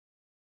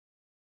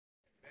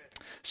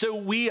So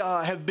we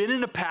have been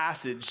in a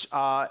passage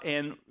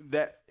in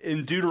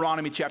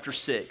Deuteronomy chapter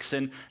 6.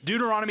 And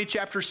Deuteronomy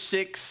chapter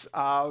 6,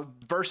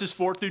 verses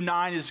 4 through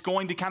 9 is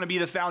going to kind of be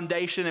the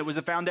foundation. It was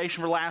the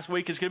foundation for last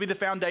week. It's going to be the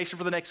foundation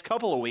for the next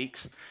couple of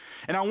weeks.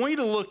 And I want you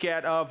to look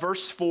at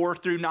verse 4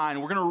 through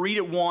 9. We're going to read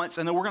it once,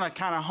 and then we're going to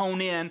kind of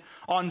hone in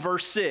on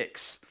verse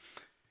 6.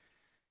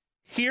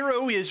 Hear,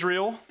 O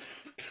Israel,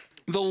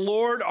 the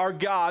Lord our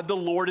God, the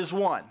Lord is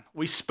one.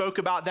 We spoke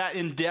about that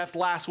in depth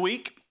last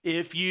week.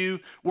 If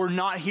you were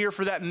not here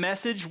for that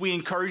message, we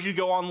encourage you to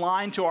go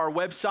online to our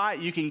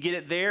website. You can get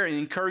it there and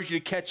encourage you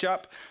to catch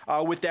up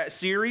with that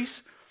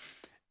series.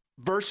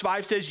 Verse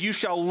 5 says, you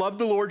shall love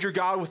the Lord your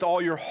God with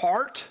all your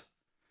heart,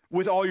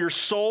 with all your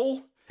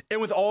soul,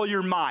 and with all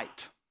your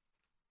might.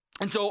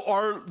 And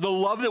so the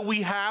love that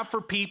we have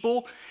for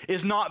people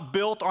is not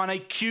built on a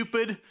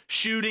Cupid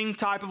shooting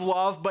type of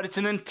love, but it's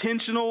an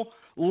intentional,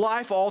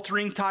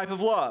 life-altering type of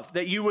love,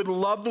 that you would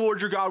love the Lord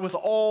your God with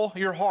all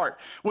your heart,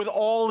 with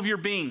all of your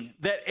being,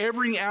 that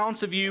every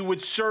ounce of you would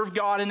serve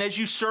God. And as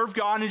you serve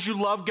God and as you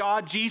love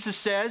God, Jesus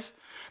says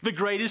the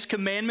greatest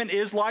commandment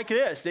is like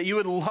this, that you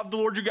would love the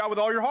Lord your God with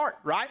all your heart,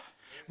 right?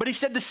 But he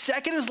said the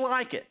second is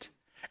like it,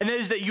 and that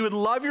is that you would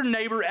love your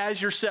neighbor as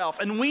yourself.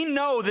 And we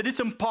know that it's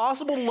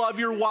impossible to love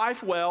your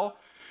wife well,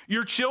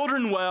 your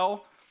children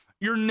well,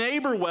 your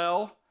neighbor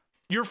well,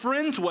 your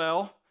friends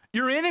well,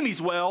 your enemies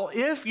well,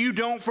 if you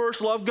don't first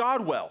love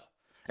God well.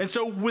 And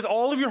so with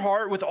all of your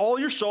heart, with all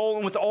your soul,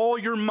 and with all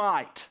your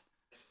might.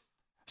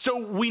 So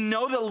we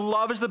know that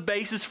love is the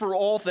basis for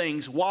all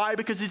things. Why?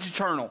 Because it's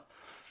eternal.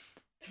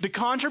 The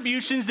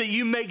contributions that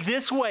you make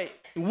this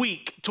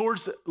week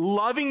towards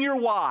loving your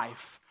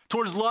wife,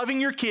 towards loving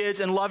your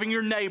kids, and loving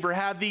your neighbor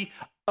have the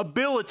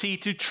ability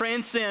to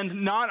transcend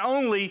not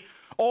only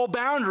all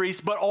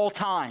boundaries, but all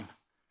time.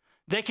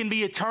 They can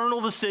be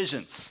eternal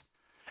decisions.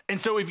 And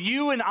so if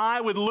you and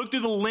I would look through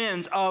the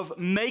lens of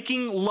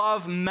making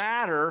love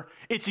matter,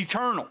 it's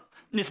eternal.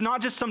 And it's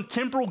not just some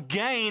temporal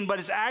gain, but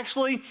it's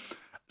actually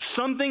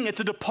something, it's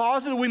a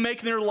deposit that we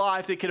make in their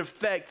life that could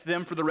affect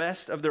them for the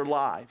rest of their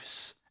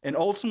lives and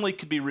ultimately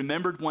could be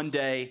remembered one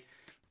day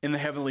in the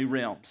heavenly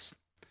realms.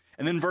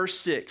 And then verse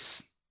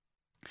 6,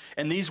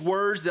 and these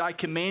words that I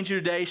command you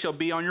today shall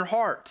be on your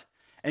heart,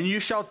 and you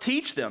shall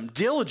teach them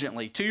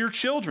diligently to your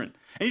children.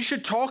 And you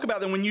should talk about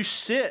them when you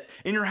sit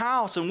in your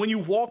house and when you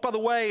walk by the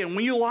way and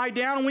when you lie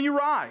down and when you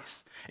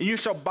rise. And you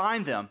shall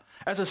bind them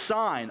as a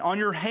sign on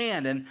your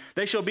hand, and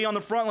they shall be on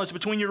the frontlets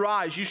between your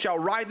eyes. You shall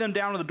write them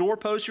down on the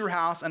doorposts of your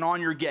house and on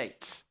your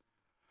gates.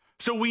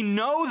 So we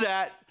know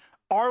that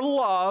our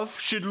love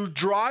should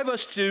drive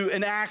us to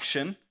an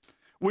action,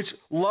 which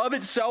love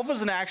itself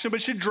is an action,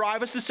 but should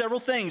drive us to several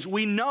things.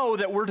 We know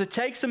that we're to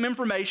take some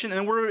information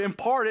and we're to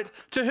impart it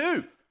to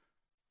who?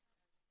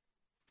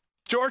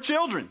 To our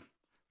children.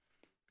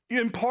 You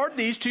impart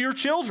these to your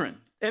children.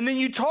 And then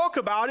you talk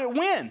about it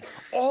when?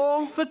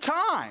 All the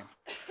time.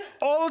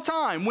 All the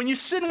time. When you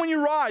sit and when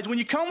you rise, when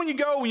you come, when you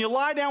go, when you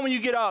lie down, when you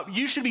get up,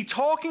 you should be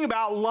talking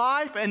about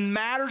life and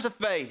matters of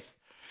faith.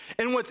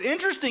 And what's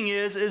interesting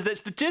is that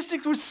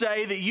statistics would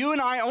say that you and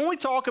I only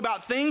talk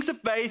about things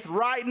of faith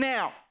right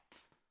now.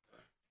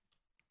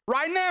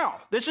 Right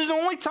now. This is the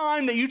only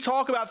time that you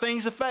talk about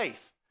things of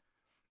faith.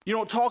 You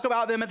don't talk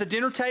about them at the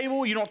dinner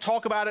table. You don't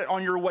talk about it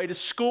on your way to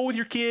school with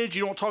your kids.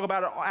 You don't talk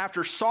about it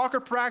after soccer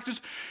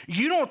practice.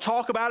 You don't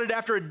talk about it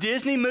after a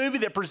Disney movie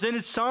that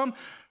presented some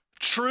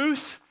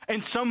truth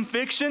and some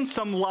fiction,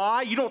 some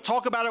lie. You don't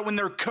talk about it when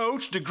their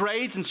coach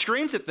degrades and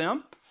screams at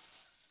them.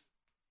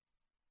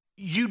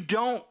 You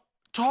don't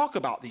talk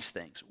about these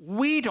things.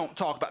 We don't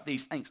talk about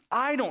these things.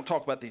 I don't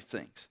talk about these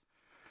things.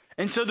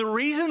 And so the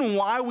reason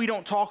why we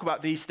don't talk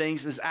about these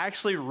things is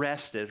actually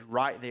rested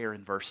right there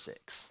in verse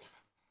 6.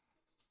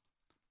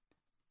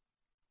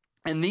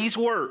 And these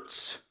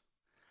words,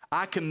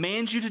 I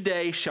command you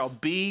today, shall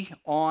be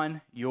on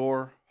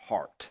your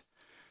heart.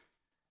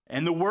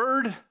 And the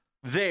word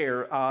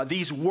there,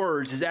 these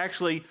words, is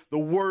actually the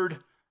word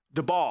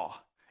dabar.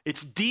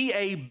 It's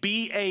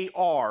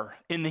D-A-B-A-R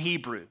in the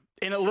Hebrew.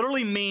 And it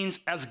literally means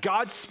as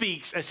God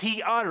speaks, as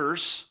he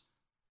utters,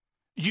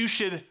 you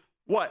should,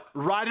 what?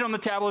 Write it on the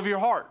tablet of your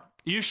heart.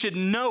 You should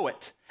know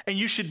it. And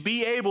you should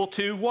be able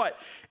to, what?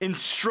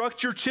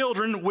 Instruct your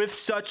children with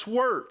such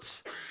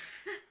words.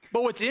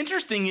 But what's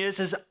interesting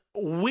is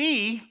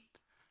we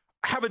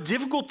have a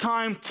difficult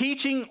time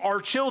teaching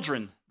our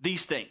children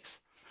these things.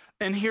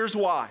 And here's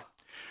why.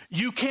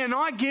 You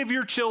cannot give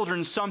your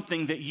children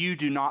something that you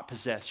do not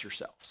possess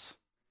yourselves.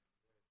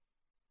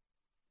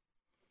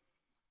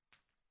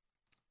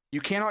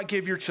 You cannot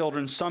give your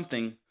children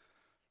something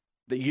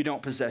that you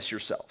don't possess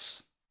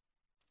yourselves.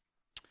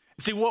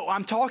 See, what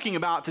I'm talking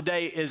about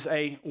today is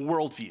a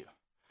worldview.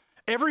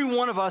 Every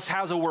one of us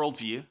has a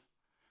worldview,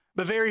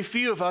 but very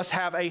few of us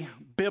have a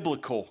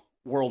biblical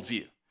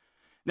worldview.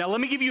 Now,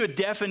 let me give you a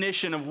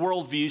definition of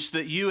worldview so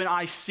that you and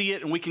I see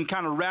it and we can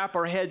kind of wrap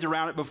our heads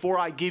around it before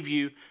I give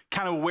you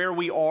kind of where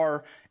we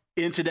are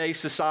in today's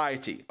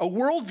society. A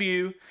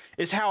worldview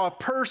is how a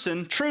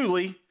person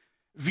truly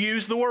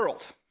views the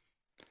world.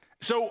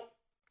 So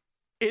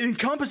it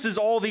encompasses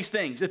all these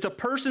things. It's a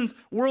person's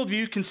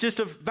worldview consists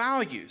of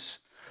values,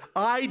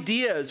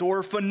 ideas,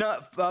 or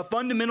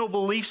fundamental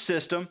belief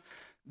system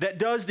that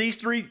does these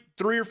three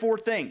or four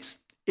things.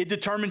 It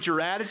determines your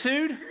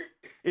attitude,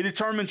 it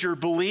determines your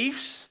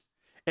beliefs,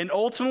 and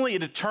ultimately it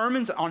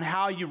determines on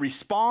how you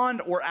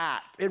respond or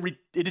act.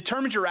 It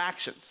determines your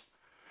actions.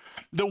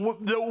 The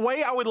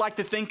way I would like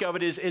to think of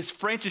it is, as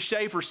Francis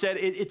Schaeffer said,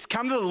 it's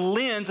kind of the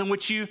lens in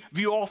which you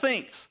view all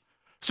things.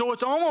 So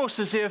it's almost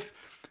as if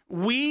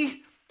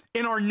we,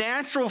 in our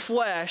natural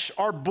flesh,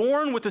 are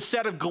born with a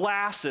set of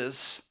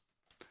glasses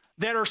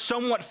that are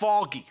somewhat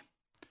foggy.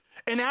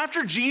 And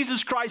after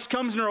Jesus Christ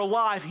comes into our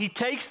life, he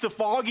takes the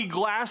foggy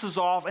glasses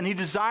off and he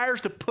desires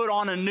to put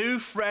on a new,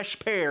 fresh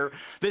pair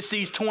that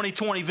sees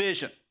 20/20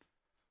 vision.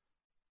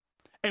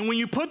 And when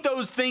you put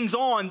those things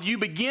on, you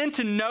begin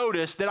to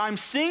notice that I'm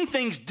seeing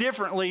things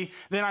differently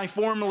than I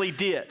formerly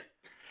did.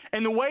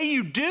 And the way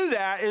you do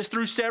that is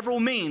through several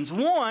means.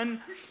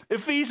 One,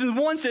 Ephesians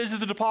 1 says, is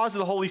the deposit of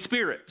the Holy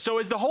Spirit. So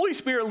as the Holy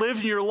Spirit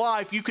lives in your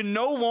life, you can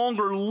no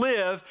longer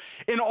live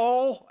in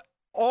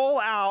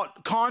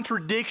all-out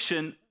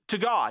contradiction to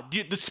God.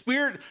 The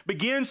Spirit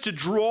begins to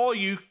draw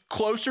you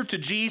closer to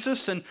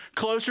Jesus and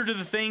closer to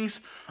the things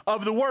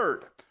of the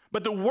Word.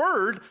 But the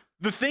Word,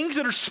 the things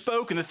that are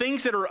spoken, the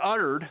things that are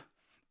uttered,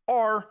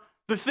 are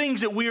the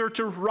things that we are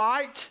to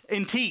write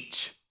and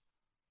teach.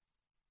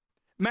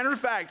 Matter of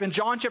fact, in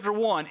John chapter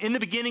 1, in the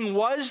beginning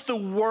was the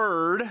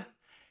Word,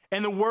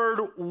 and the Word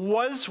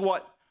was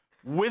what?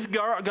 With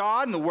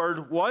God, and the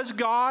Word was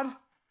God.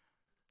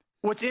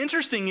 What's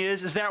interesting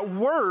is that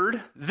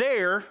word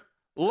there,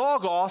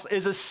 logos,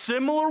 is a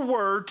similar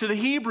word to the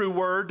Hebrew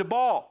word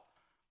debal.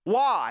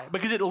 Why?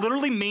 Because it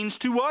literally means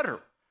to utter.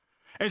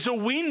 And so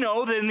we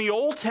know that in the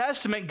Old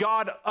Testament,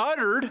 God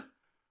uttered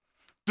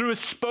through a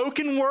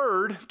spoken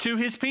word to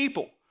his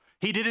people.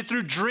 He did it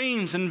through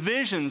dreams and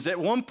visions. At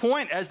one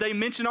point, as they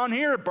mentioned on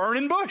here, a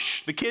burning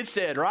bush, the kids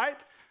said, right?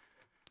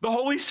 The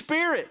Holy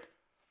Spirit.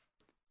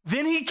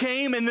 Then he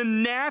came in the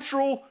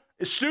natural,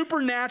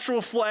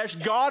 supernatural flesh,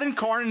 God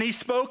incarnate, and he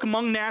spoke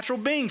among natural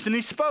beings. And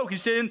he spoke. He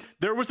said,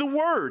 there was the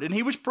Word, and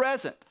he was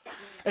present.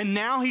 And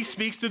now he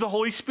speaks through the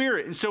Holy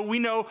Spirit. And so we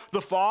know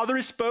the Father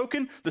has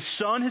spoken, the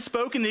Son has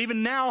spoken, and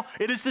even now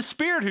it is the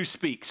Spirit who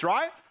speaks,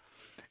 right?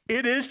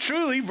 It is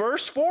truly,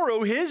 verse 4,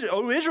 O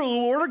Israel, the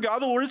Lord our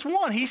God, the Lord is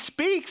one. He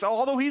speaks,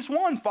 although he's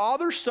one,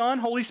 Father, Son,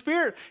 Holy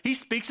Spirit. He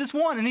speaks as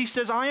one. And he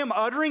says, I am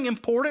uttering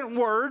important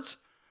words.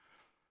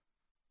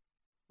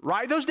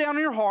 Write those down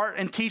in your heart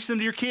and teach them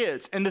to your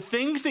kids. And the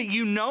things that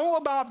you know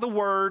about the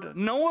Word,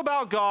 know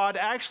about God,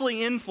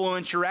 actually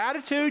influence your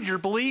attitude, your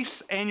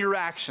beliefs, and your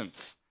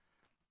actions.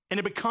 And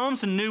it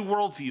becomes a new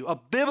worldview, a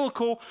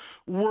biblical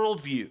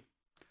worldview.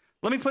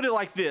 Let me put it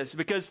like this,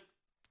 because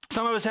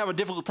some of us have a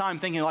difficult time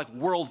thinking like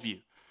worldview.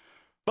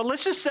 But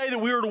let's just say that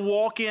we were to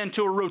walk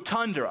into a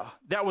rotunda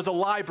that was a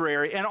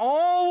library, and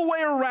all the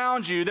way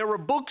around you, there were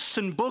books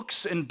and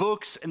books and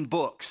books and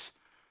books.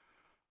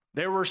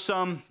 There were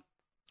some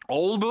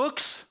old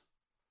books.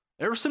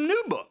 There were some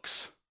new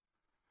books.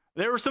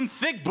 There were some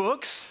thick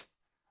books.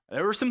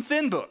 There were some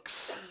thin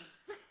books.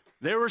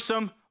 There were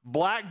some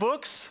black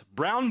books,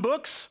 brown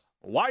books,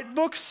 white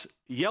books,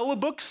 yellow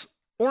books,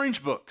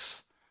 orange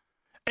books.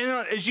 And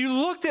as you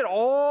looked at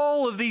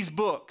all of these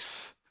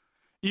books,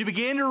 you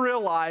began to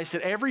realize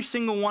that every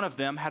single one of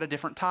them had a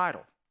different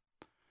title.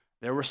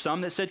 There were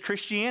some that said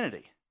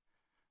Christianity.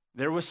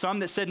 There was some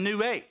that said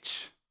New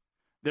Age.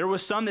 There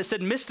was some that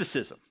said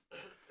mysticism.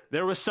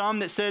 There was some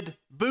that said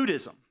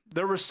Buddhism.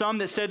 There were some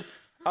that said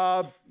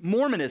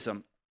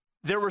Mormonism.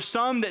 There were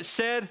some that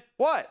said,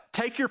 what?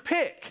 Take your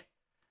pick.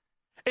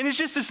 And it's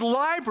just this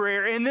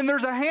library, and then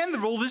there's a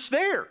handful that's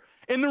there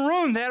in the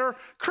room that are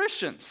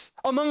Christians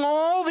among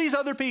all these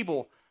other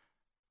people.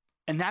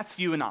 And that's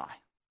you and I.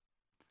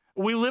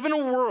 We live in a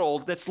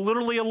world that's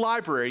literally a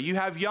library. You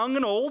have young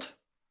and old.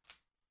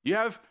 You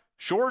have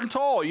short and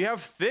tall. You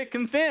have thick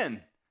and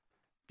thin.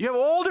 You have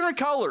all different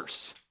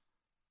colors.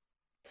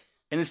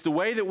 And it's the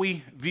way that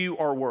we view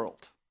our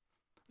world.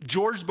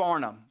 George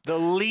Barnum, the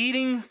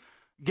leading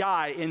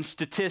guy in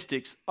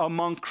statistics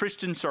among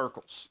Christian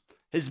circles,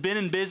 has been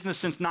in business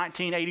since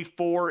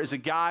 1984, is a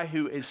guy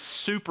who is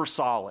super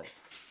solid.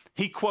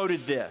 He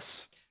quoted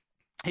this.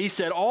 He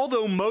said,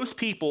 although most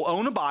people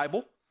own a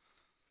Bible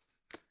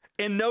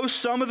and know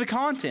some of the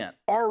content,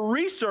 our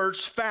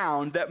research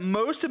found that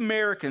most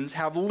Americans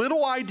have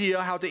little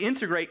idea how to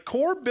integrate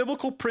core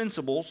biblical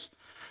principles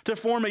to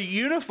form a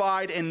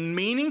unified and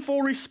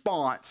meaningful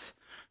response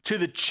to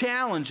the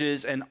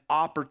challenges and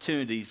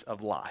opportunities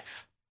of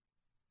life.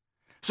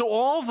 So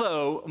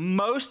although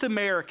most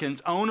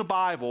Americans own a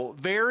Bible,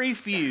 very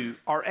few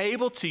are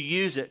able to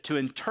use it to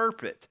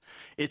interpret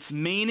its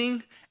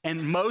meaning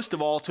and most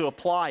of all to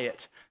apply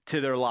it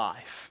to their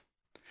life,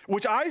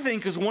 which I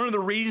think is one of the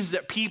reasons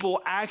that people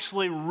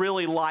actually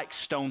really like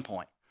Stone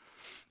Point.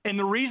 And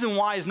the reason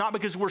why is not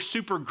because we're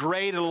super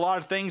great at a lot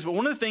of things, but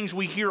one of the things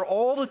we hear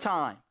all the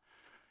time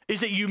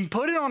is that you can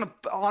put it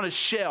on a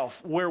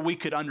shelf where we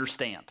could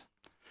understand.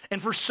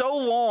 And for so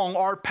long,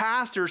 our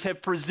pastors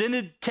have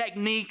presented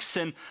techniques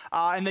and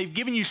they've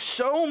given you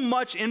so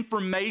much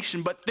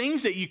information, but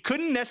things that you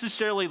couldn't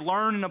necessarily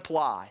learn and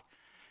apply.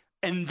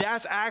 And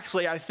that's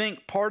actually, I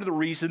think, part of the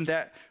reason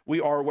that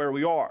we are where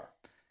we are.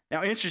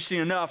 Now, interesting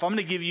enough, I'm going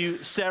to give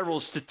you several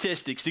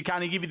statistics to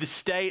kind of give you the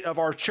state of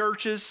our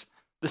churches,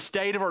 the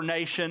state of our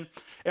nation,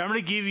 and I'm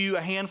going to give you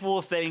a handful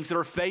of things that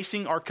are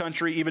facing our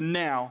country even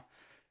now.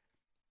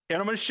 And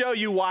I'm going to show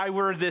you why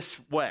we're this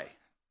way.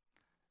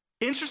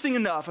 Interesting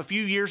enough, a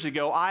few years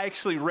ago, I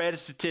actually read a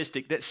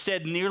statistic that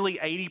said nearly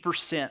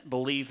 80%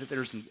 believe that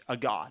there's a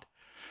God.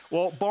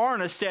 Well,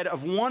 Barna said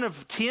of one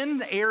of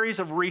 10 areas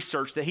of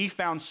research that he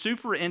found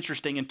super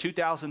interesting in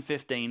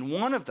 2015,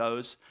 one of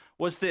those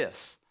was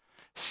this: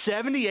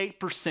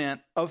 78%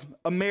 of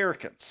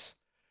Americans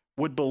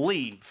would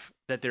believe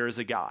that there is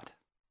a God.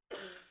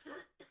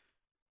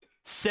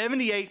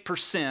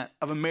 78%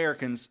 of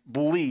Americans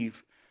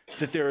believe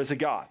that there is a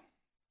God.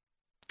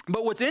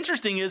 But what's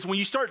interesting is when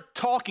you start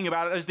talking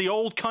about it, as the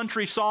old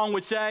country song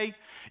would say,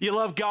 you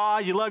love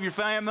God, you love your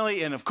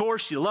family, and of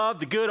course you love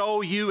the good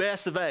old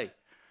US of A.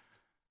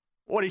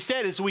 What he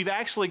said is we've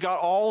actually got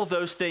all of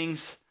those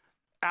things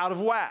out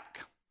of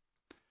whack.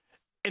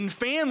 And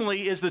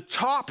family is the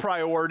top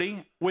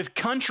priority, with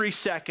country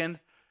second,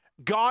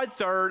 God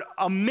third,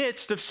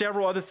 amidst of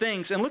several other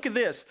things. And look at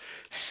this,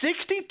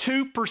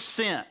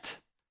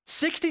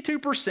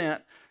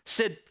 62%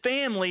 said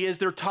family is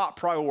their top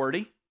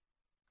priority.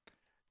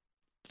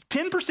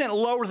 10%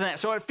 lower than that.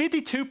 So at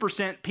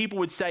 52%, people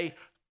would say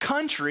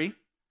country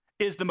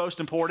is the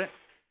most important.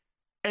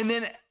 And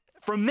then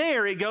from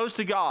there, it goes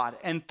to God.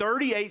 And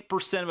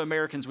 38% of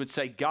Americans would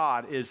say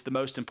God is the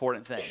most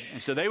important thing.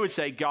 And so they would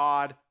say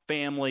God,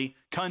 family,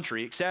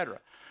 country, etc.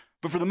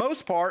 But for the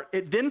most part,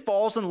 it then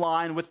falls in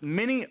line with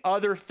many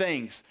other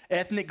things: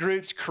 ethnic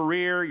groups,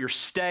 career, your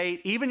state,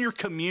 even your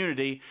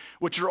community,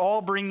 which are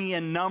all bringing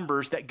in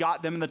numbers that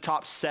got them in the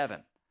top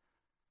 7.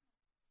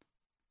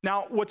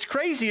 Now, what's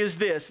crazy is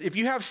this: if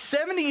you have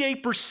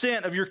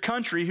 78% of your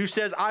country who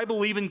says, I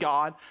believe in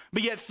God,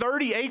 but yet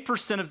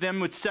 38% of them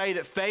would say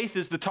that faith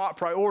is the top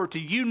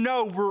priority, you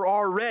know we're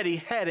already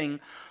heading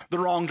the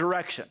wrong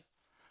direction.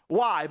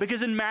 Why?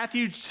 Because in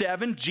Matthew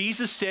 7,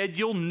 Jesus said,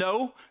 you'll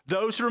know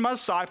those who are my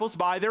disciples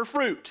by their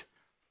fruit.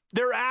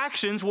 Their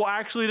actions will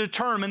actually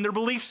determine their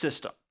belief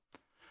system.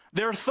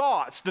 Their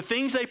thoughts, the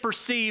things they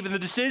perceive, and the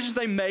decisions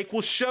they make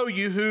will show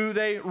you who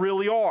they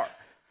really are.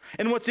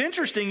 And what's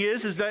interesting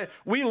is that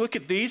we look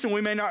at these and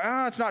we may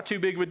not, it's not too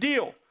big of a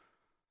deal.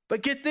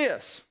 But get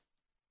this,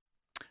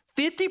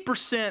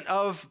 50%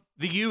 of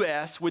the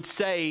U.S. would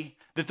say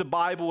that the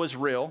Bible is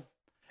real,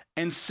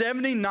 and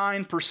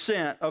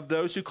 79% of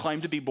those who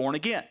claim to be born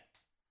again.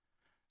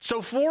 So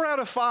 4 out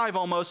of 5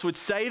 almost would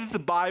say that the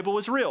Bible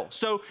is real.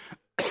 So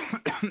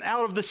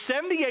out of the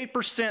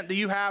 78% that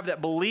you have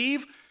that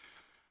believe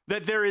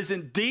that there is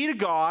indeed a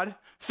God,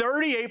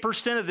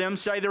 38% of them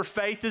say their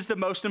faith is the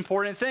most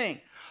important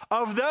thing.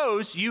 Of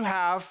those, you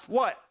have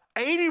what?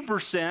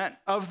 80%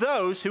 of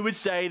those who would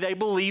say they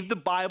believe the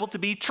Bible to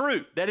be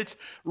true, that it's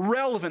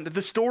relevant, that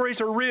the stories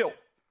are real.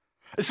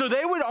 So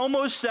they would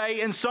almost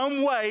say in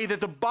some way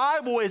that the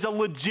Bible is a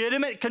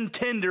legitimate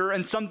contender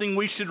and something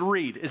we should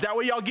read. Is that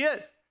what y'all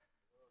get?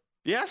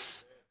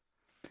 Yes?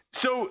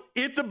 So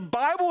if the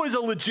Bible is a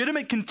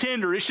legitimate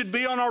contender, it should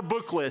be on our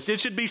book list. It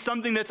should be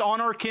something that's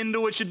on our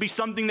Kindle. It should be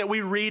something that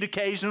we read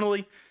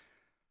occasionally.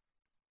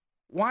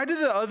 Why do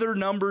the other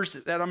numbers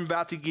that I'm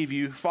about to give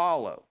you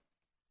follow?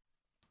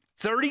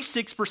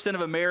 36%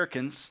 of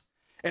Americans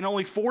and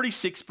only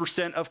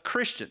 46% of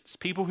Christians,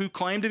 people who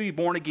claim to be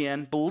born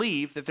again,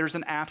 believe that there's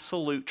an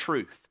absolute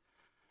truth.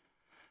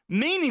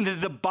 Meaning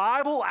that the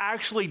Bible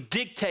actually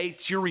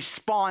dictates your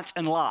response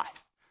in life.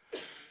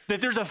 That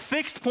there's a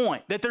fixed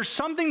point, that there's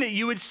something that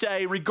you would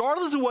say,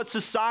 regardless of what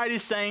society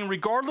is saying,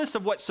 regardless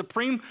of what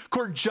Supreme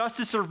Court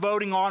justices are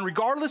voting on,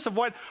 regardless of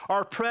what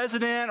our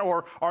president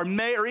or our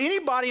mayor or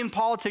anybody in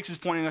politics is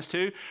pointing us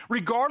to,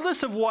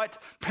 regardless of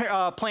what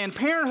Planned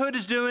Parenthood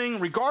is doing,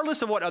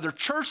 regardless of what other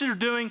churches are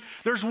doing,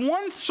 there's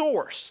one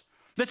source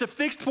that's a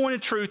fixed point of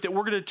truth that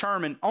we're going to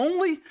determine.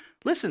 Only,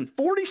 listen,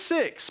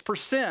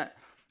 46%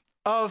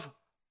 of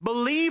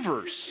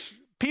believers,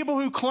 people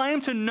who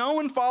claim to know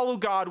and follow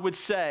God, would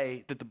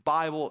say that the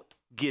Bible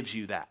gives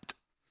you that.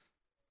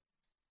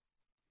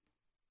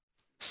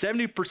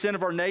 70%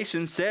 of our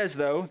nation says,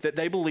 though, that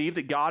they believe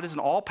that God is an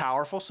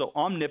all-powerful, so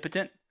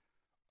omnipotent,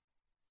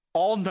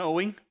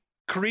 all-knowing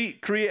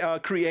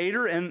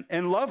creator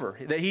and lover,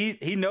 that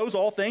he knows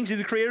all things. He's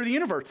the creator of the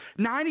universe.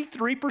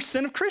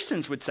 93% of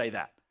Christians would say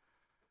that.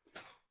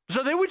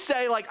 So they would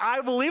say, like,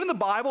 I believe in the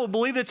Bible,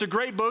 believe it's a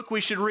great book,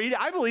 we should read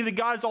it. I believe that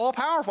God is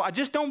all-powerful. I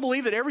just don't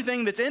believe that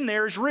everything that's in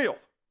there is real.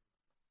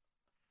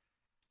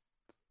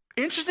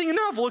 Interesting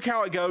enough, look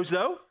how it goes,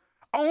 though.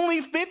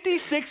 Only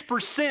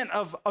 56%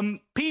 of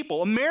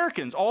people,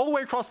 Americans, all the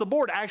way across the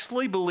board,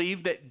 actually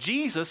believe that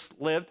Jesus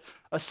lived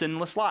a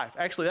sinless life.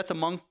 Actually, that's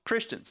among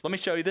Christians. Let me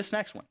show you this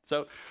next one.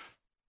 So,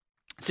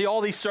 see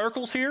all these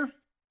circles here?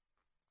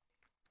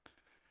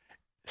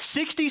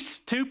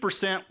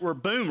 62% were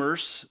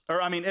boomers,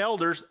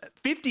 elders,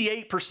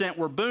 58%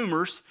 were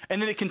boomers,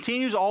 and then it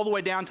continues all the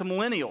way down to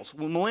millennials.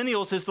 Well,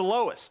 millennials is the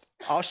lowest.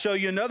 I'll show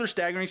you another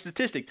staggering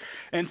statistic.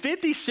 And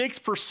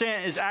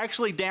 56% is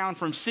actually down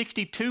from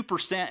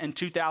 62% in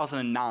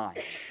 2009.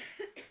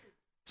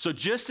 So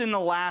just in the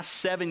last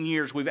 7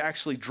 years, we've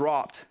actually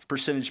dropped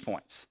percentage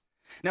points.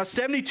 Now,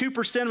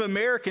 72% of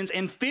Americans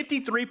and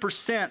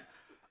 53%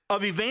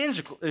 of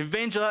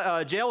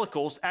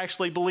evangelicals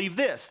actually believe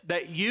this,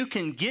 that you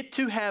can get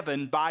to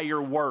heaven by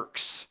your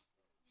works.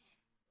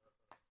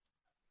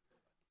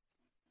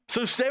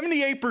 So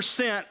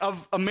 78%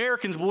 of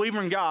Americans believe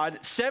in God,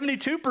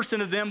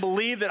 72% of them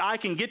believe that I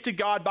can get to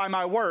God by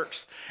my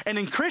works. And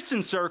in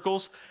Christian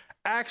circles,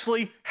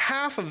 actually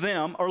half of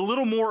them, or a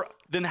little more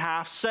than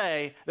half,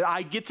 say that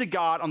I get to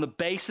God on the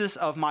basis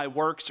of my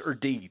works or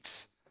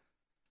deeds.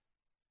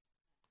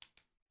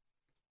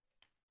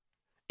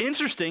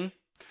 Interesting.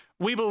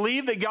 We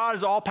believe that God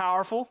is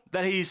all-powerful,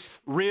 that he's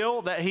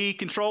real, that he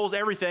controls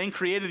everything,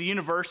 created the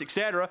universe,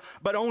 etc.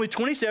 But only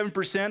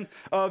 27%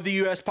 of the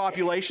U.S.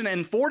 population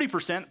and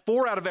 40%,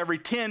 4 out of every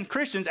 10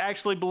 Christians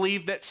actually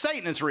believe that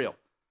Satan is real.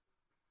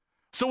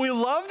 So we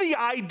love the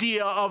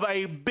idea of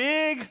a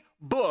big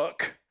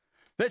book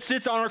that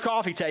sits on our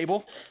coffee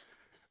table.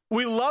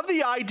 We love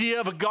the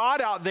idea of a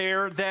God out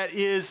there that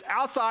is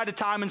outside of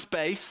time and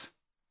space.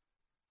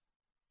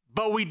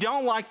 But we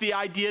don't like the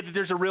idea that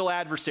there's a real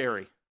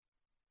adversary.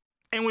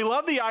 And we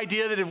love the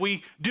idea that if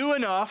we do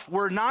enough,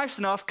 we're nice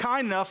enough,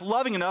 kind enough,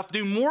 loving enough,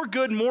 do more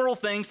good moral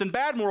things than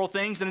bad moral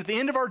things, then at the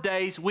end of our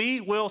days,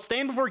 we will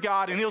stand before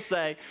God and he'll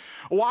say,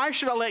 why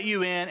should I let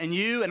you in? And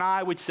you and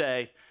I would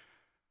say,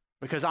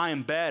 because I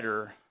am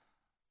better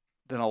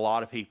than a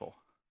lot of people.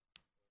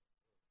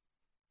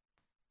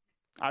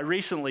 I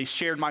recently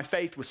shared my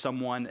faith with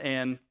someone,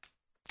 and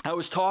I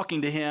was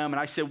talking to him, and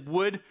I said,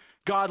 would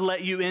God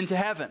let you into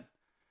heaven?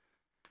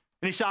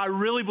 And he said, I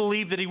really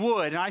believe that he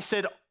would. And I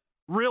said,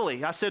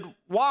 really? I said,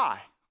 why?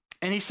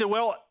 And he said,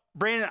 well,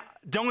 Brandon,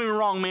 don't get me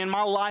wrong, man,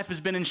 my life has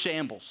been in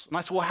shambles. And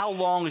I said, well, how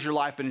long has your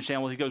life been in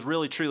shambles? He goes,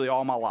 really, truly,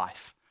 all my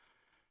life.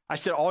 I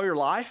said, all your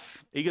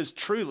life? He goes,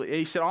 truly.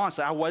 He said,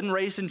 honestly, I wasn't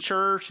raised in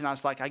church. And I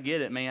was like, I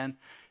get it, man.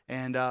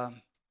 And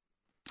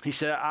he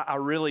said,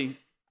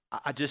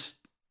 it's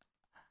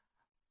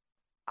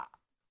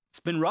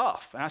been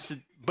rough. And I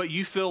said, but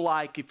you feel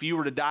like if you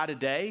were to die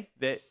today,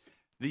 that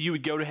you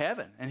would go to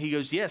heaven? And he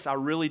goes, yes, I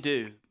really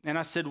do. And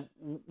I said,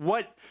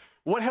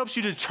 what helps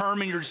you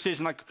determine your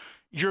decision? Like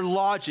your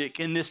logic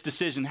in this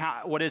decision,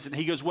 what is it? And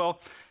he goes, well,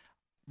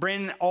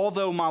 Brandon,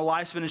 although my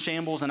life's been in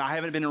shambles and I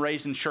haven't been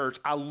raised in church,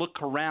 I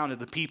look around at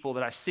the people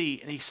that I see.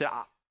 And he said,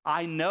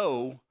 I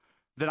know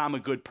that I'm a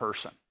good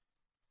person.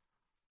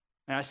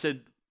 And I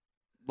said,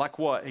 like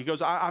what? He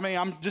goes,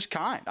 I'm just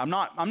kind. I'm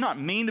not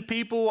mean to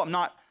people. I'm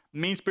not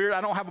mean-spirited.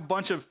 I don't have a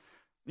bunch of,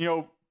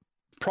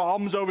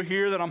 problems over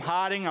here that I'm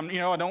hiding.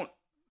 I don't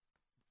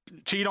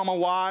cheat on my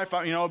wife.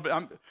 But don't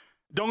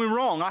get me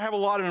wrong. I have a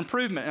lot of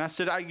improvement. And I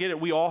said, I get it.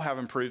 We all have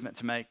improvement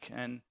to make.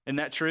 And isn't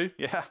that true?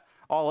 Yeah,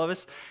 all of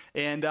us.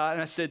 And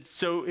I said,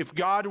 so if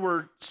God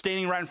were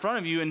standing right in front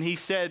of you and he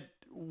said,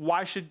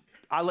 why should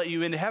I let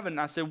you into heaven?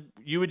 And I said,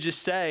 you would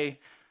just say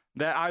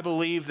that I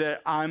believe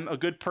that I'm a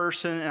good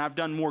person and I've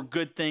done more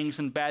good things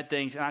than bad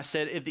things. And I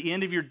said, at the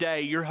end of your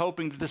day, you're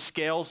hoping that the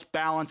scales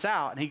balance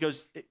out. And he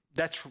goes,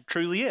 that's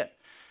truly it.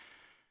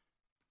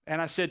 And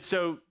I said,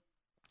 so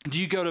do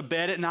you go to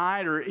bed at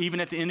night or even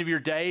at the end of your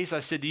days? I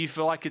said, do you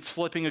feel like it's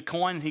flipping a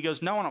coin? And he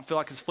goes, no, I don't feel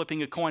like it's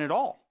flipping a coin at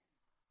all.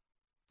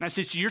 And I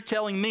said, so you're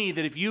telling me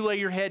that if you lay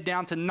your head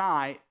down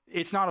tonight,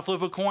 it's not a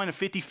flip of a coin, a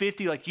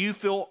 50-50, like you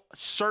feel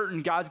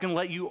certain God's going to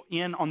let you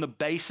in on the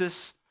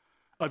basis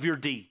of your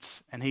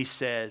deeds? And he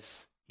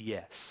says,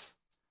 yes.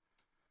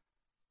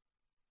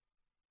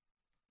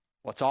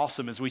 What's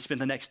awesome is we spend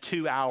the next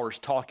 2 hours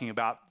talking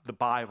about the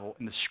Bible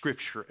and the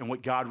scripture and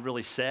what God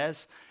really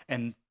says.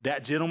 And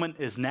that gentleman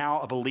is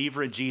now a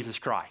believer in Jesus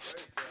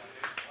Christ.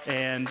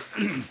 And,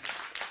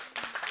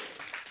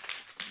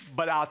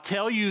 but I'll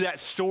tell you that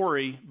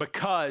story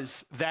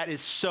because that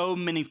is so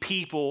many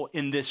people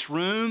in this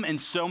room and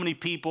so many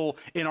people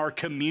in our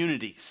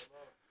communities.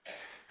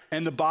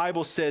 And the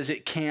Bible says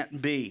it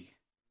can't be.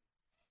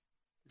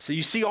 So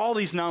you see all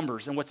these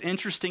numbers, and what's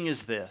interesting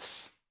is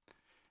this.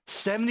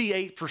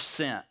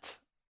 78%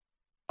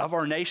 of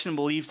our nation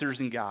believes there's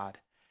in God,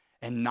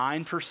 and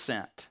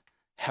 9%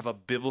 have a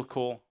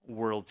biblical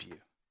worldview.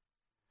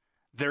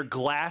 Their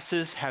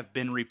glasses have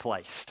been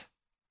replaced.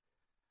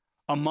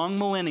 Among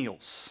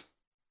millennials,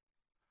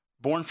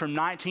 born from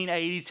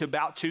 1980 to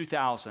about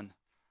 2000,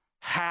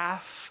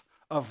 half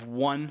of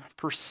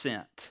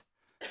 1%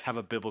 have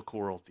a biblical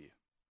worldview.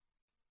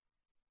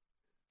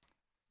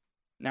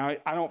 Now,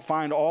 I don't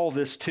find all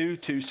this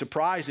too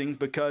surprising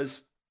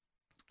because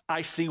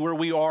I see where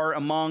we are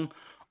among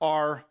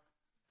our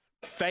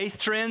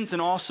faith trends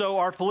and also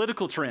our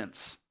political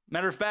trends.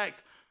 Matter of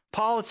fact,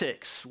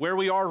 politics, where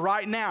we are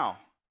right now,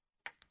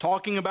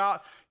 talking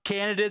about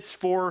candidates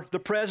for the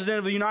president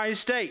of the United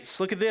States.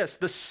 Look at this.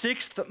 The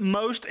sixth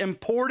most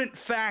important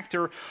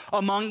factor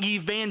among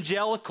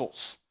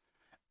evangelicals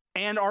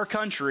and our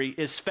country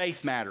is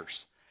faith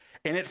matters.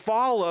 And it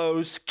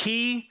follows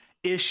key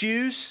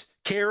issues,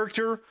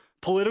 character,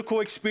 political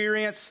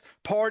experience,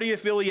 party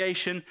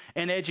affiliation,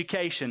 and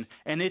education.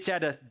 And it's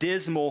at a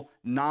dismal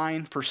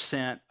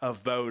 9% of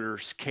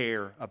voters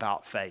care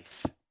about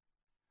faith.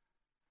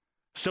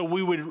 So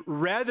we would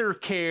rather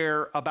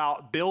care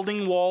about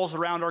building walls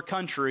around our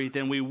country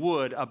than we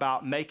would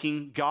about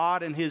making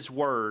God and His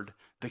Word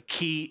the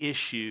key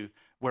issue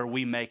where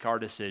we make our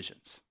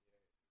decisions.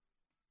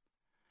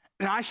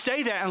 And I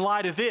say that in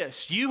light of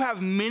this. You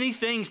have many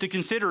things to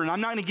consider, and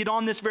I'm not going to get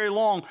on this very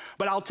long,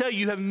 but I'll tell you,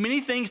 you have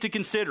many things to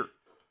consider.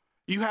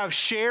 You have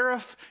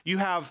sheriff, you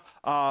have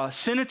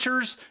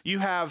senators, you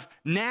have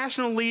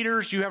national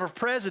leaders, you have a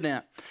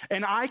president.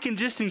 And I can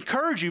just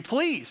encourage you,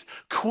 please,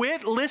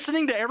 quit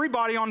listening to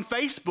everybody on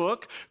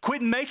Facebook,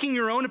 quit making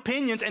your own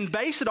opinions, and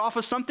base it off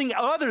of something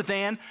other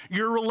than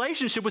your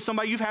relationship with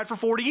somebody you've had for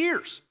 40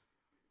 years.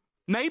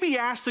 Maybe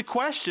ask the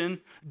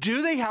question,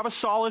 do they have a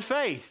solid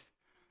faith?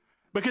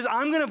 Because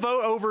I'm going to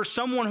vote over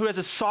someone who has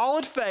a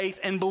solid faith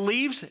and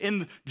believes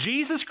in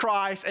Jesus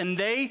Christ, and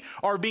they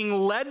are being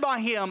led by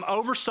Him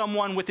over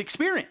someone with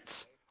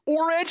experience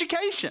or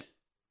education.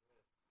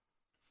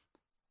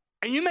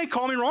 And you may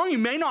call me wrong, you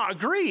may not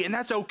agree, and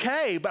that's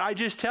okay, but I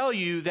just tell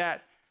you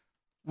that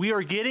we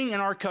are getting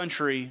in our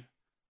country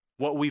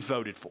what we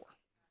voted for.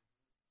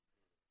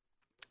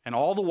 And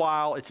all the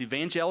while, it's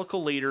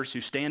evangelical leaders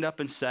who stand up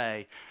and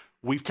say,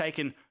 we've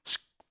taken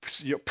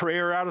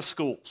prayer out of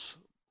schools.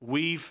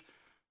 We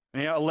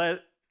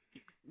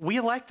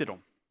elected them.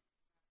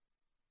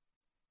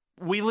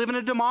 We live in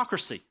a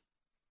democracy.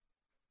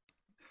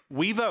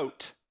 We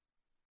vote,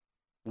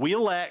 we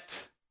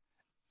elect,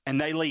 and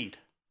they lead.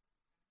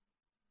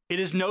 It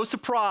is no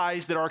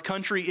surprise that our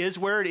country is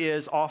where it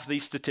is off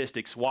these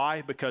statistics.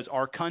 Why? Because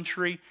our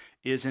country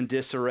is in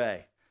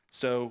disarray.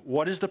 So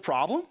what is the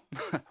problem?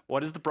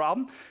 What is the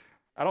problem?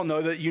 I don't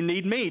know that you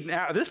need me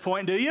now at this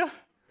point, do you?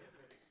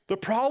 The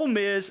problem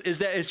is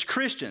that as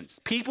Christians,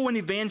 people in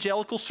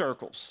evangelical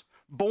circles,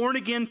 born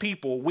again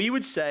people, we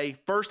would say,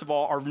 first of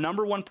all, our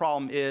number one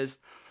problem is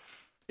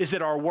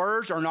that our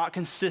words are not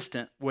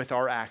consistent with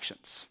our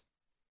actions.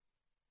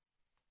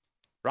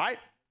 Right?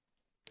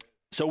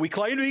 So we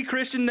claim to be a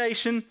Christian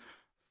nation,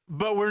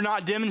 but we're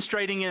not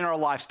demonstrating in our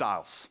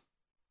lifestyles.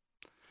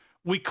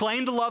 We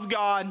claim to love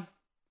God,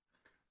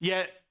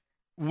 yet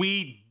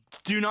we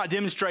do not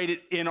demonstrate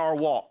it in our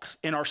walks,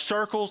 in our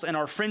circles, in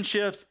our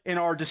friendships, in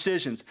our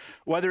decisions,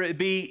 whether it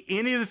be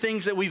any of the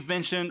things that we've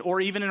mentioned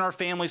or even in our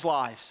families'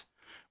 lives.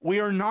 We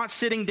are not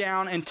sitting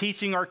down and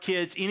teaching our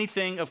kids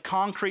anything of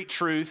concrete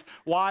truth.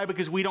 Why?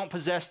 Because we don't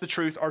possess the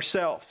truth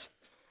ourselves,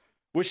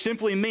 which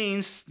simply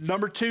means,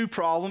 number two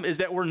problem is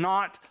that we're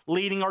not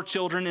leading our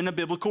children in a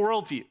biblical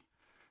worldview.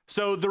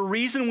 So the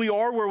reason we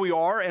are where we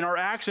are and our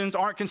actions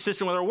aren't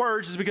consistent with our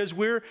words is because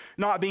we're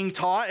not being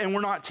taught and we're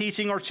not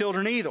teaching our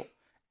children either.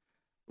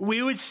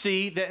 We would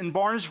see that in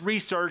Barna's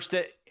research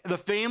that the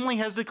family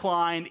has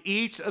declined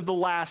each of the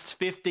last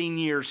 15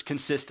 years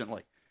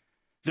consistently.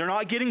 They're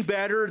not getting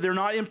better, they're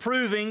not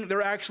improving,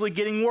 they're actually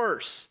getting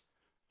worse.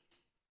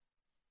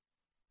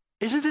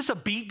 Isn't this a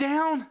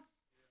beatdown?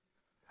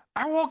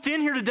 I walked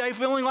in here today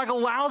feeling like a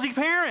lousy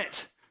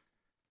parent,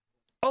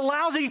 a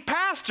lousy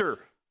pastor.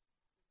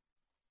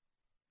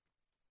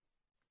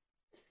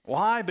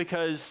 Why?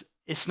 Because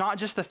it's not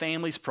just the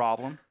family's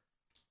problem,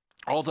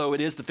 although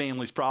it is the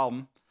family's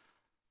problem,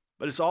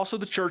 but it's also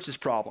the church's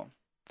problem.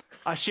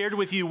 I shared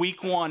with you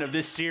week one of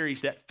this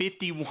series that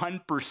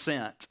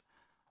 51%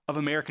 of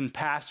American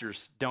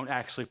pastors don't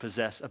actually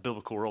possess a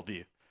biblical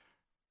worldview.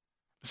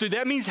 So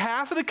that means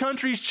half of the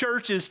country's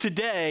churches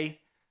today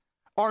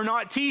are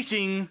not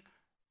teaching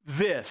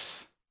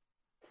this.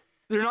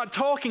 They're not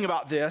talking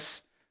about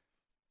this.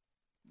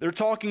 They're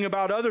talking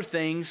about other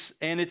things,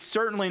 and it's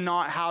certainly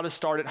not how to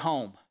start at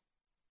home.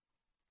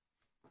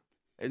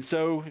 And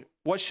so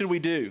what should we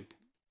do?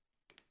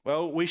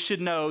 Well, we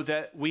should know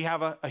that we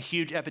have a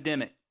huge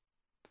epidemic.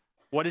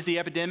 What is the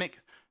epidemic?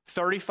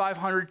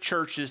 3,500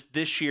 churches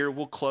this year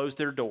will close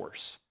their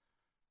doors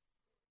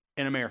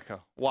in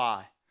America.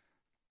 Why?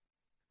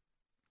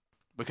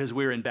 Because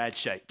we're in bad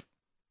shape.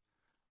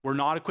 We're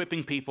not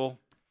equipping people.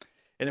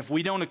 And if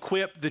we don't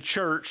equip the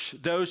church,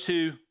 those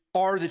who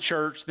are the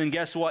church, then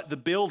guess what? The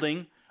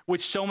building,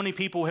 which so many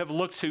people have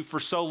looked to for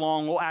so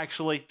long, will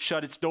actually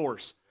shut its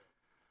doors.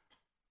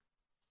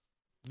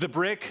 The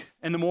brick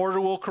and the mortar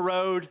will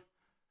corrode.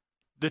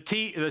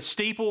 The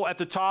steeple at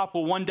the top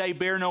will one day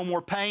bear no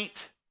more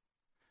paint.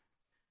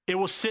 It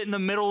will sit in the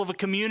middle of a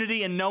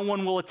community and no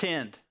one will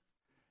attend.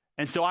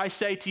 And so I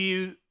say to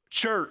you,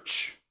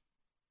 church,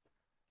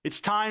 it's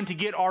time to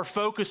get our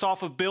focus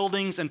off of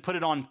buildings and put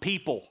it on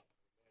people.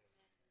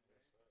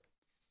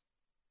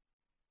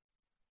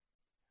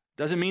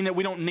 Doesn't mean that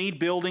we don't need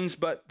buildings,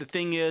 but the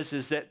thing is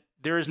that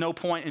there is no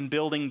point in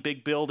building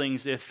big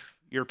buildings if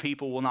your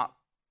people will not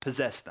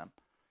possess them.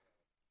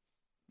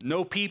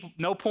 No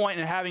point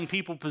in having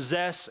people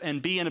possess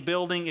and be in a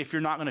building if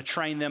you're not going to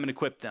train them and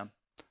equip them.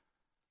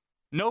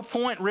 No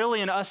point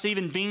really in us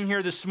even being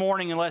here this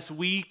morning unless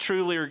we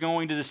truly are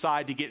going to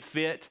decide to get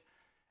fit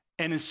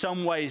and in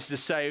some ways to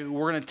say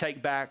we're going to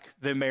take back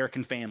the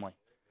American family.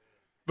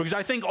 Because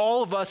I think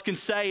all of us can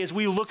say as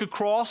we look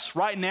across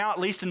right now, at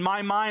least in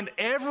my mind,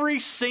 every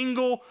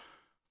single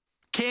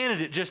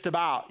candidate just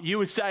about, you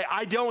would say,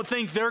 I don't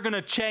think they're going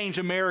to change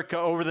America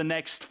over the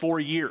next 4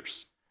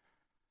 years.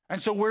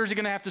 And so where's it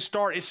going to have to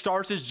start? It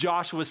starts, as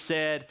Joshua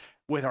said,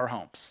 with our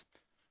homes.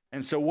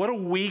 And so what are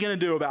we going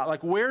to do about it?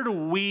 Like, where do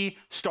we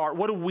start?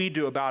 What do we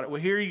do about it? Well,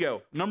 here you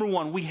go. Number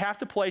one, we have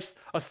to place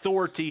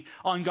authority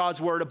on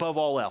God's word above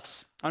all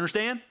else.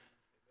 Understand?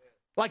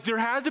 Like, there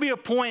has to be a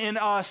point in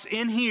us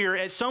in here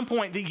at some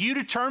point that you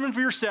determine for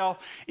yourself,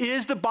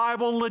 is the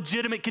Bible a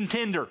legitimate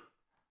contender?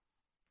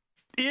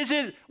 Is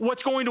it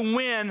what's going to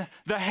win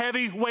the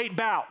heavyweight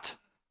bout?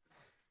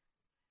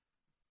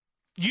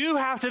 You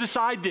have to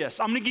decide this.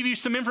 I'm going to give you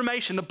some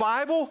information. The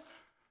Bible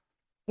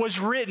was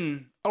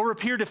written over a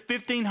period of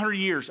 1,500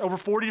 years, over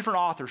 40 different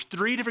authors,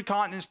 3 different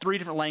continents, 3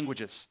 different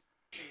languages.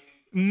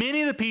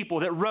 Many of the people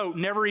that wrote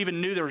never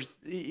even knew there was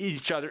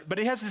each other, but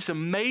it has this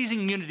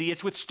amazing unity.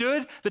 It's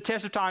withstood the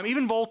test of time.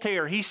 Even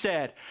Voltaire, he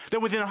said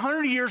that within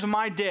 100 years of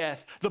my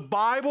death, the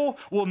Bible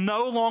will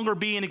no longer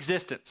be in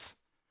existence.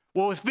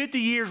 Well, with 50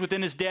 years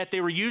within his death,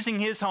 they were using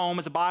his home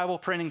as a Bible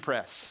printing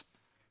press.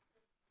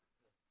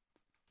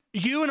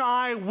 You and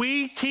I,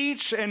 we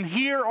teach and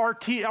hear our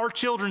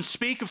children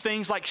speak of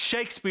things like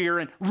Shakespeare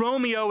and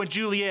Romeo and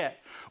Juliet.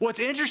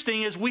 What's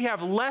interesting is we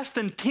have less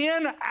than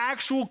 10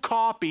 actual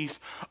copies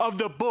of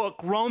the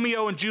book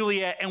Romeo and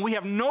Juliet, and we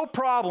have no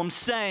problem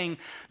saying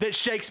that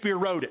Shakespeare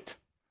wrote it.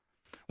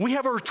 We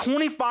have over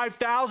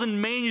 25,000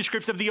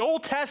 manuscripts of the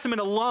Old Testament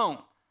alone.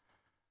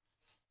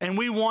 And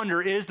we wonder,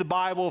 is the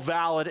Bible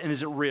valid and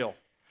is it real?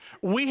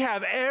 We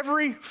have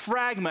every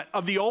fragment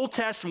of the Old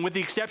Testament with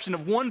the exception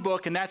of one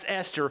book, and that's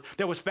Esther,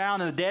 that was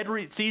found in the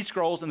Dead Sea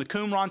Scrolls in the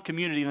Qumran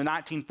community in the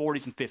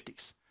 1940s and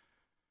 50s.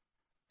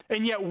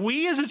 And yet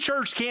we as a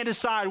church can't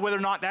decide whether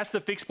or not that's the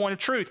fixed point of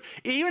truth.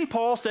 Even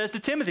Paul says to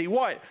Timothy,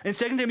 what? In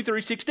 2 Timothy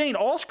 3:16,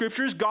 all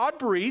scripture is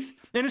God-breathed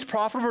and is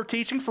profitable for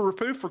teaching, for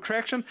reproof, for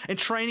correction, and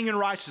training in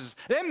righteousness.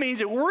 That means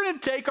that we're going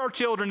to take our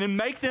children and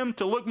make them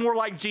to look more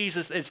like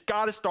Jesus. It's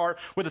got to start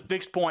with a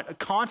fixed point, a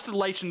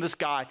constellation in the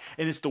sky,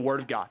 and it's the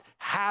Word of God.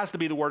 Has to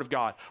be the Word of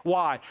God.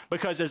 Why?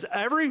 Because as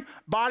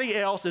everybody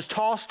else is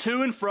tossed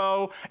to and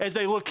fro, as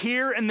they look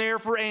here and there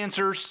for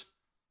answers,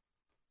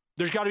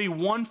 there's got to be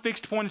one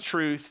fixed point of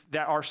truth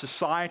that our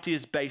society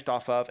is based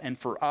off of. And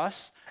for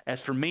us,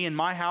 as for me and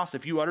my house,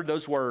 if you uttered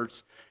those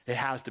words, it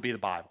has to be the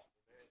Bible.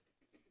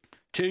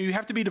 2, you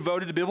have to be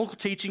devoted to biblical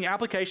teaching,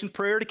 application,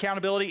 prayer, and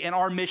accountability, and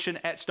our mission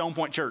at Stone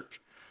Point Church.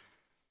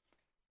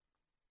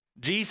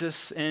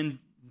 Jesus and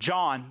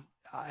John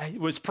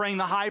was praying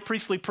the high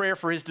priestly prayer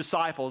for his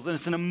disciples. And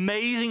it's an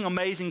amazing,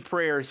 amazing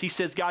prayer. He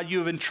says, God, you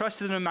have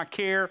entrusted them in my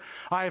care.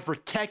 I have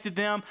protected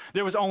them.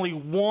 There was only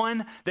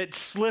one that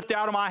slipped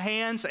out of my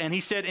hands. And he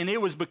said, and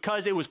it was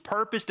because it was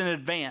purposed in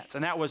advance.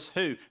 And that was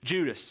who?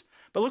 Judas.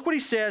 But look what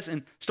he says,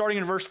 starting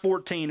in verse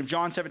 14 of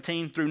John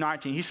 17 through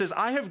 19. He says,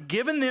 I have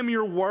given them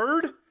your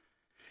word,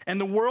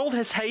 and the world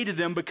has hated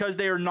them because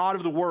they are not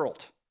of the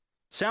world.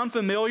 Sound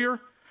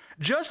familiar?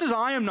 Just as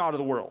I am not of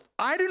the world.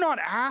 I do not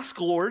ask,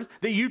 Lord,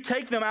 that you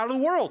take them out of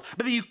the world,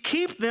 but that you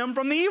keep them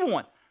from the evil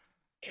one.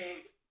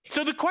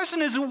 So the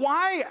question is,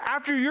 why,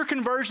 after your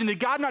conversion, did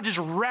God not just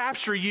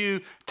rapture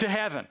you to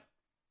heaven?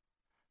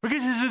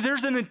 Because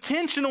there's an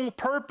intentional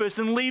purpose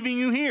in leaving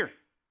you here,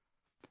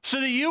 so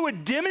that you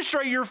would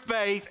demonstrate your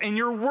faith and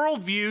your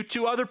worldview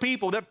to other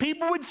people, that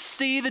people would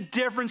see the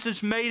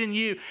differences made in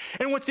you.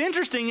 And what's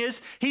interesting is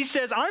he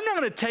says, I'm not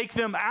going to take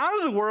them out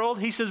of the world.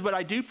 He says, but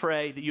I do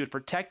pray that you would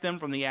protect them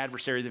from the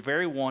adversary, the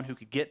very one who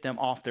could get them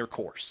off their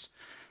course.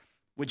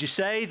 Would you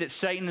say that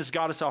Satan has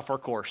got us off our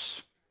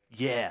course?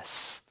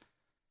 Yes.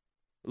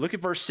 Look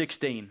at verse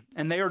 16.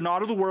 And they are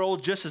not of the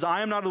world, just as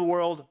I am not of the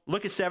world.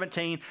 Look at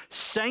 17.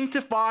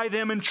 Sanctify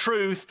them in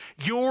truth.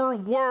 Your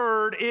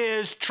word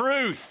is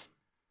truth.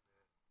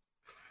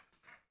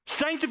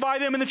 Sanctify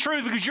them in the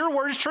truth because your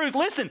word is truth.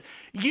 Listen,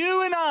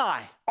 you and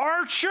I,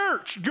 our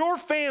church, your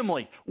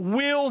family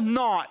will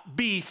not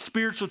be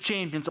spiritual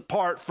champions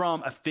apart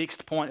from a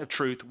fixed point of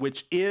truth,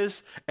 which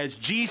is, as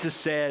Jesus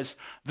says,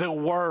 the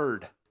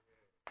word.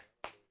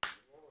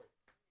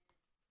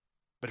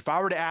 But if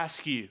I were to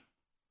ask you,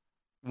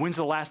 when's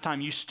the last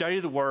time you studied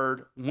the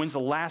word? When's the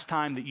last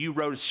time that you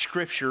wrote a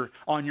scripture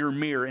on your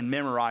mirror and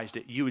memorized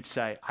it? You would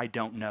say, I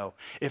don't know.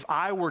 If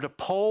I were to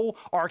poll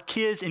our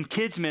kids in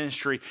kids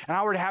ministry and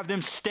I were to have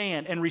them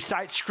stand and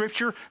recite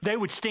scripture, they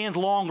would stand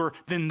longer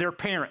than their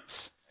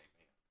parents.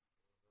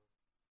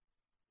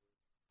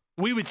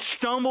 We would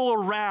stumble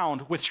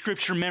around with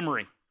scripture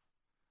memory.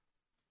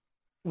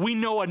 We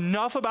know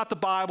enough about the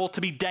Bible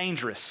to be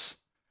dangerous,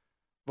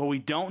 but we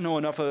don't know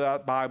enough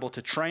about the Bible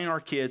to train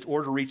our kids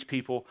or to reach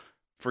people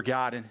for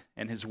God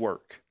and his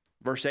work.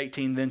 Verse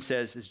 18 then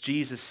says, as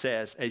Jesus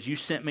says, as you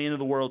sent me into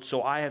the world,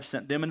 so I have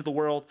sent them into the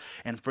world,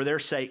 and for their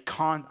sake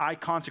I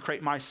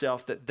consecrate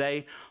myself, that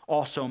they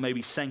also may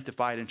be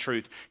sanctified in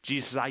truth.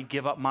 Jesus, I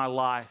give up my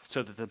life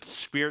so that the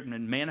Spirit may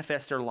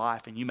manifest their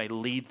life, and you may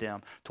lead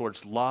them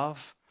towards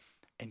love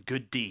and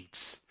good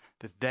deeds,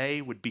 that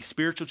they would be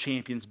spiritual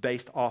champions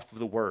based off of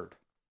the Word.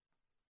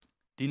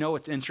 Do you know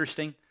what's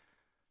interesting?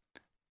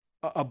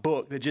 A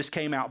book that just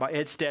came out by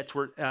Ed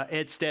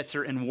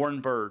Stetzer and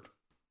Warren Bird.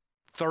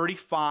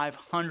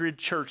 3,500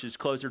 churches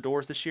closed their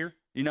doors this year.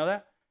 Do you know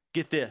that?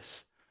 Get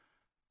this.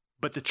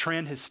 But the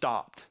trend has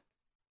stopped.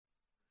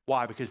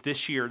 Why? Because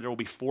this year there will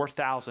be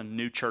 4,000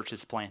 new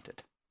churches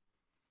planted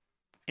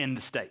in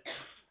the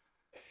States.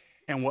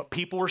 And what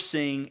people are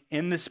seeing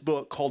in this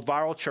book called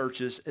Viral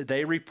Churches,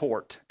 they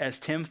report, as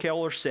Tim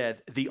Keller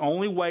said, the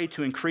only way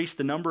to increase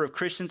the number of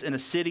Christians in a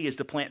city is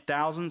to plant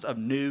thousands of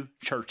new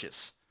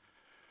churches.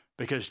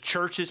 Because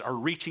churches are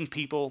reaching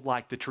people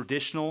like the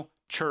traditional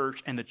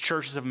church and the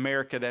churches of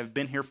America that have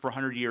been here for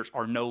 100 years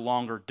are no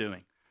longer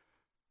doing.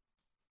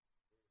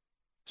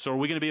 So are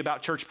we going to be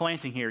about church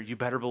planting here? You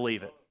better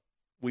believe it.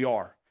 We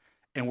are.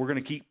 And we're going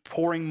to keep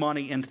pouring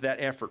money into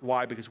that effort.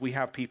 Why? Because we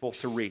have people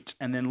to reach.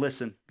 And then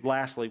listen,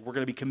 lastly, we're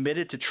going to be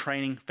committed to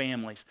training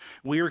families.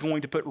 We are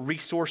going to put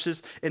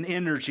resources and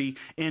energy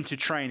into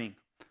training.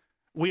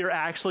 We are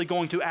actually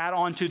going to add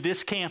on to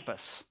this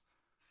campus.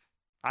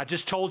 I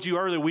just told you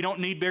earlier, we don't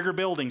need bigger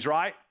buildings,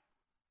 right?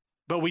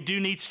 But we do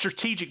need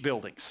strategic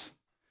buildings.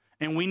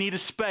 And we need a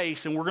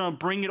space, and we're going to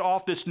bring it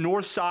off this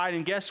north side.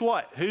 And guess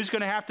what? Who's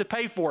going to have to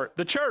pay for it?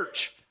 The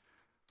church.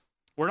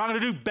 We're not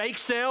going to do bake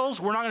sales.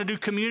 We're not going to do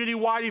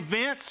community-wide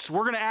events.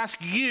 We're going to ask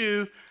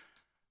you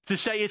to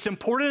say it's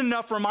important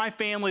enough for my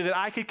family that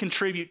I could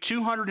contribute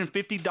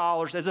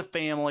 $250 as a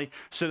family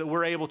so that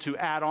we're able to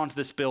add on to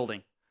this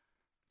building.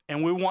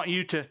 And we want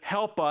you to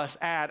help us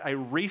add a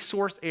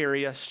resource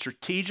area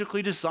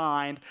strategically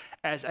designed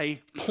as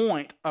a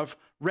point of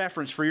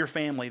reference for your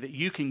family that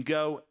you can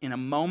go in a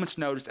moment's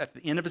notice at the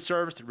end of a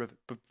service,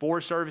 before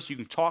a service. You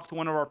can talk to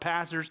one of our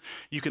pastors.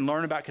 You can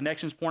learn about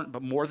Connections Point,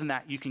 but more than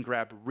that, you can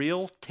grab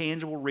real,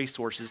 tangible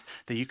resources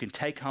that you can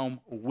take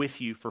home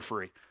with you for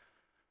free.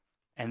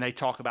 And they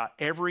talk about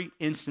every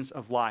instance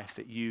of life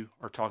that you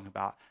are talking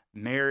about: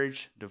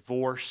 marriage,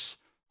 divorce,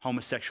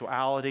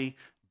 homosexuality,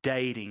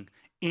 dating,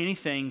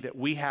 anything that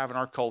we have in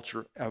our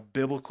culture, a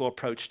biblical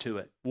approach to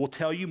it. We'll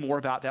tell you more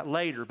about that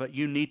later, but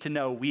you need to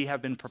know we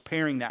have been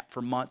preparing that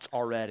for months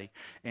already.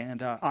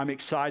 And I'm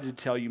excited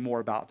to tell you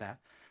more about that.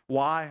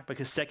 Why?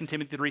 Because 2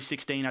 Timothy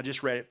 3:16, I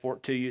just read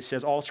it to you. It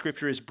says, all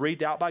Scripture is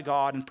breathed out by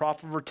God and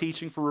profitable for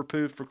teaching, for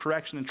reproof, for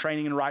correction, and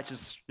training in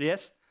righteousness.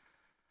 Yes?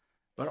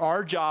 But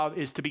our job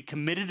is to be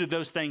committed to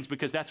those things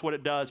because that's what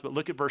it does. But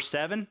look at verse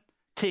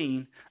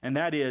 17, and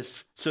that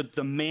is, so that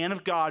the man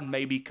of God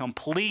may be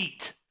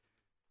complete,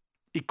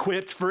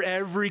 equipped for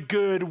every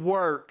good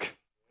work.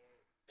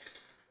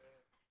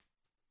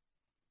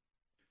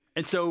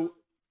 And so,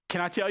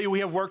 can I tell you we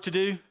have work to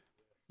do?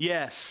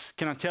 Yes.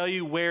 Can I tell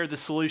you where the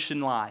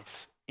solution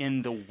lies?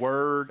 In the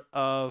Word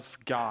of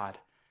God.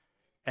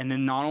 And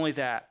then not only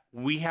that,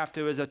 we have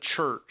to, as a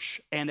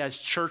church and as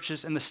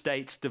churches in the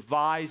States,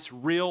 devise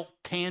real,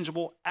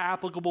 tangible,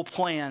 applicable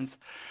plans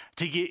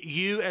to get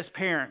you as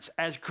parents,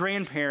 as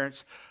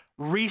grandparents,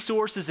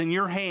 resources in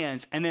your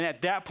hands, and then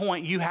at that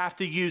point, you have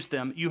to use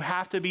them. You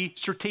have to be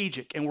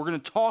strategic, and we're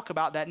going to talk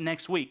about that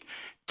next week.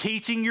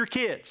 Teaching your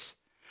kids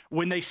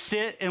when they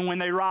sit and when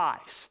they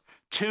rise.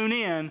 Tune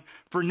in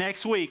for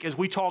next week as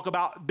we talk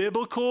about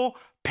biblical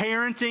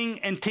parenting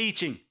and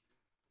teaching.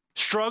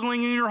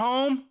 Struggling in your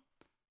home?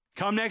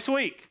 Come next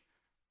week.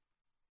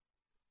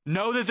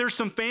 Know that there's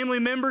some family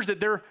members that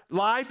their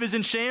life is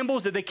in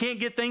shambles, that they can't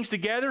get things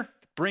together?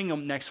 Bring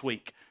them next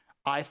week.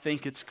 I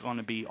think it's going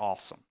to be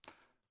awesome.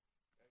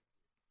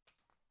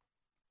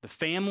 The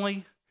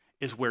family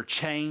is where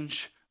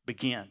change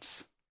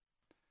begins.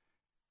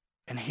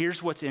 And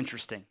here's what's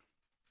interesting.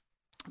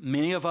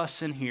 Many of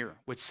us in here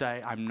would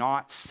say, I'm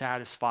not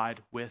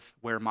satisfied with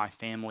where my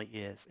family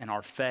is, in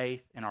our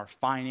faith, in our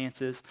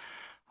finances,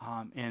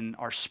 in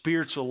our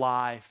spiritual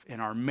life, in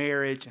our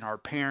marriage, in our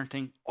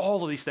parenting,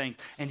 all of these things.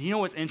 And you know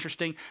what's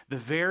interesting? The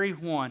very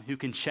one who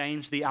can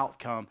change the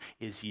outcome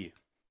is you.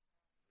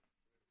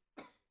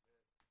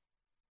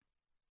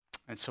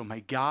 And so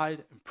may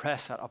God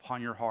impress that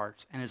upon your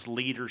hearts. And as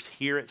leaders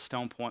here at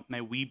Stone Point,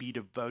 may we be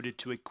devoted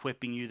to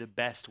equipping you the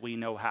best we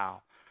know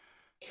how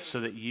so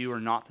that you are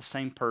not the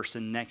same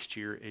person next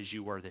year as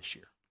you were this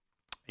year.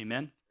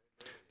 Amen?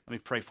 Let me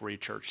pray for you,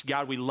 church.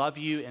 God, we love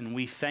you and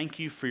we thank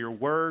you for your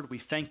word. We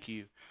thank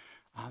you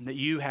that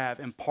you have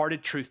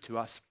imparted truth to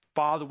us.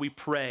 Father, we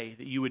pray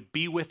that you would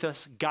be with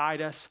us,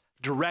 guide us,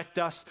 direct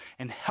us,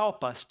 and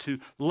help us to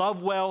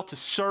love well, to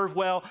serve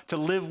well, to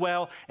live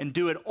well, and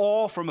do it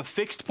all from a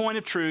fixed point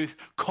of truth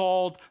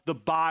called the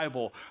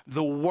Bible,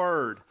 the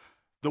Word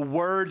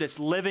that's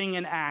living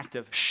and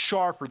active,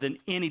 sharper than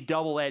any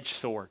double-edged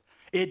sword.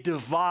 It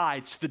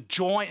divides the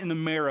joint and the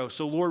marrow.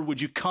 So, Lord, would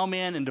you come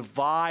in and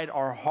divide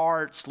our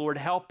hearts? Lord,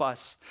 help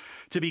us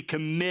to be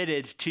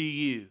committed to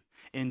you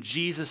In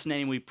Jesus'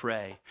 name we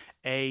pray.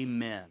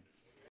 Amen.